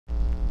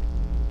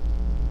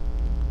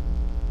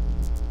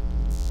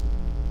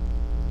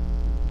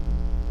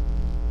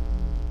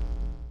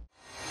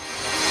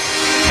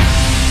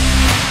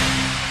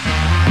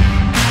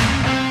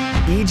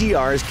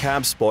EGR's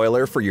cab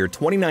spoiler for your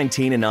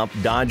 2019 and up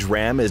Dodge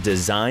Ram is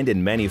designed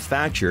and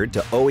manufactured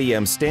to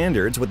OEM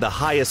standards with the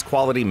highest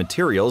quality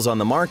materials on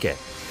the market.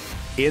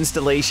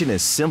 Installation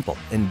is simple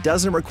and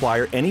doesn't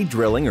require any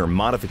drilling or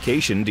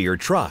modification to your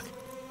truck.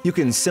 You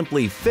can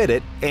simply fit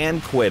it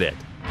and quit it.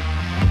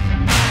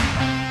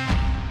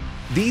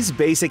 These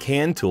basic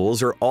hand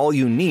tools are all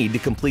you need to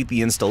complete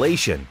the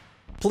installation.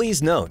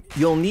 Please note,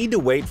 you'll need to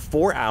wait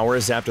 4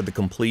 hours after the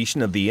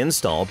completion of the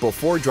install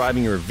before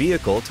driving your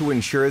vehicle to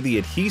ensure the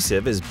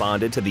adhesive is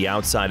bonded to the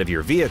outside of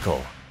your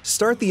vehicle.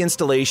 Start the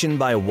installation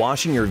by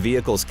washing your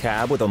vehicle's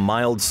cab with a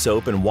mild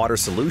soap and water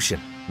solution,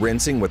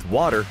 rinsing with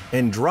water,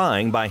 and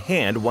drying by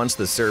hand once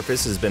the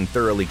surface has been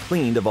thoroughly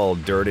cleaned of all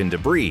dirt and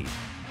debris.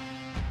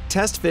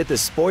 Test fit the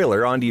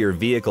spoiler onto your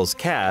vehicle's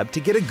cab to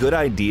get a good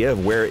idea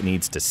of where it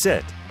needs to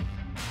sit.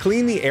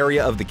 Clean the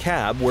area of the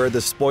cab where the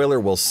spoiler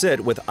will sit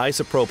with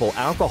isopropyl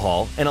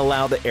alcohol and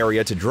allow the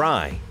area to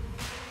dry.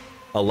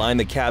 Align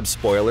the cab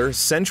spoiler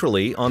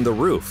centrally on the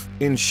roof,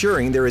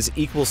 ensuring there is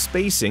equal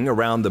spacing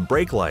around the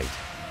brake light.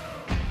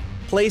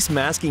 Place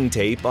masking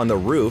tape on the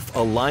roof,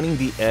 aligning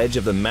the edge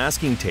of the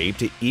masking tape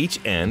to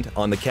each end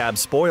on the cab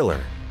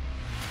spoiler.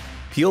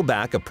 Peel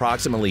back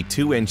approximately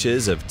 2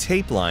 inches of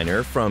tape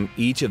liner from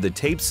each of the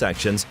tape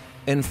sections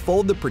and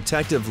fold the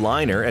protective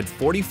liner at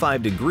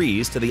 45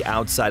 degrees to the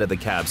outside of the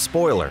cab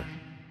spoiler.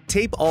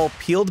 Tape all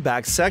peeled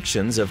back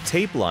sections of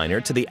tape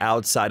liner to the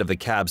outside of the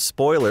cab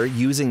spoiler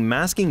using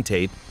masking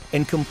tape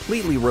and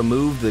completely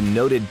remove the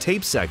noted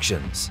tape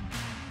sections.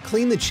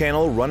 Clean the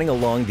channel running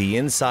along the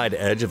inside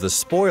edge of the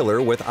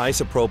spoiler with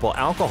isopropyl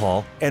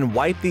alcohol and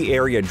wipe the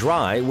area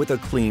dry with a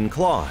clean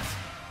cloth.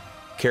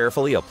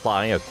 Carefully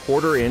apply a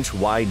 1/4 inch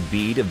wide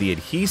bead of the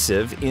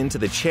adhesive into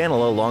the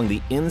channel along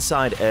the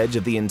inside edge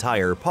of the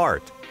entire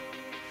part.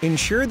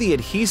 Ensure the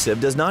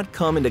adhesive does not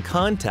come into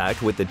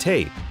contact with the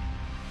tape.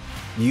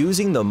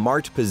 Using the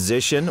marked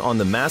position on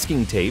the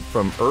masking tape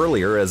from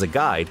earlier as a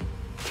guide,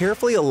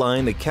 carefully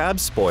align the cab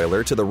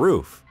spoiler to the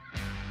roof.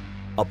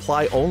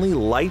 Apply only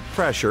light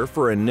pressure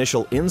for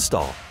initial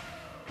install.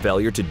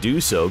 Failure to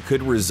do so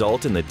could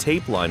result in the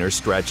tape liner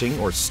stretching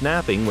or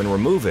snapping when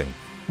removing.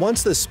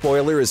 Once the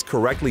spoiler is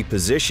correctly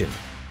positioned,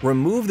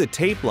 remove the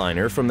tape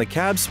liner from the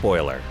cab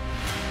spoiler.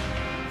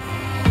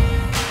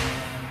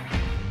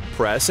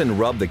 Press and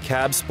rub the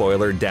cab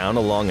spoiler down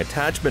along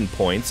attachment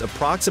points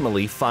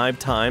approximately 5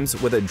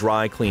 times with a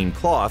dry, clean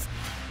cloth,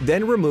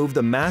 then remove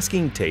the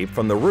masking tape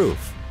from the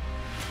roof.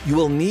 You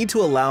will need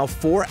to allow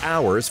 4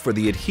 hours for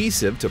the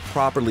adhesive to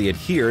properly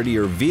adhere to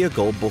your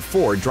vehicle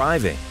before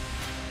driving.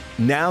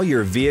 Now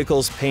your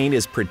vehicle's paint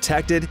is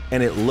protected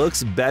and it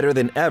looks better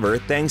than ever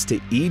thanks to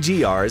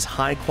EGR's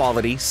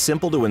high-quality,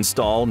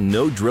 simple-to-install,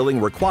 no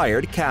drilling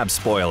required cab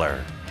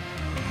spoiler.